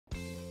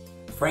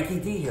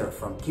Frankie D here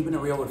from Keeping It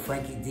Real with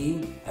Frankie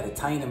D at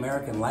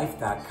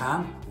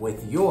ItalianAmericanLife.com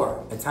with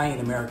your Italian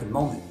American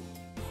moment.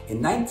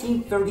 In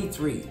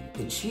 1933,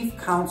 the chief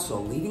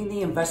counsel leading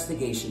the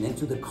investigation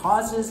into the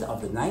causes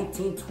of the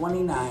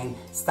 1929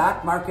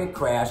 stock market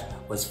crash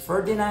was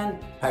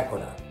Ferdinand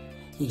Pecora.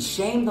 He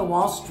shamed the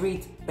Wall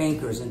Street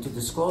bankers into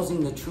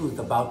disclosing the truth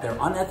about their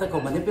unethical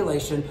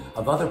manipulation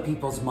of other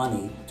people's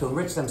money to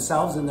enrich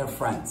themselves and their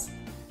friends.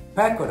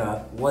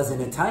 Pecora was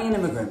an Italian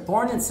immigrant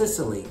born in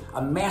Sicily,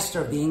 a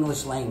master of the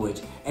English language,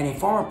 and a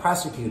former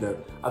prosecutor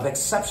of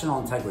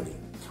exceptional integrity.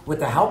 With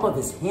the help of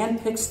his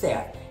hand-picked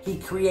staff, he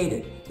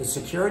created the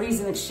Securities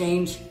and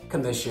Exchange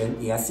Commission,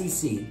 the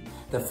SEC,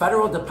 the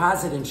Federal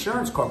Deposit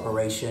Insurance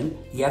Corporation,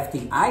 the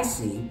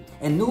FDIC,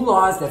 and new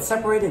laws that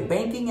separated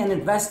banking and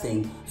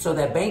investing so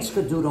that banks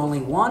could do only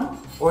one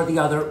or the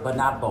other, but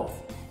not both.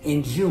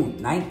 In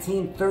June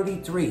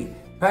 1933,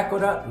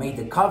 Pecora made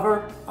the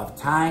cover of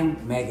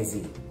Time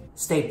magazine.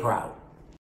 Stay proud.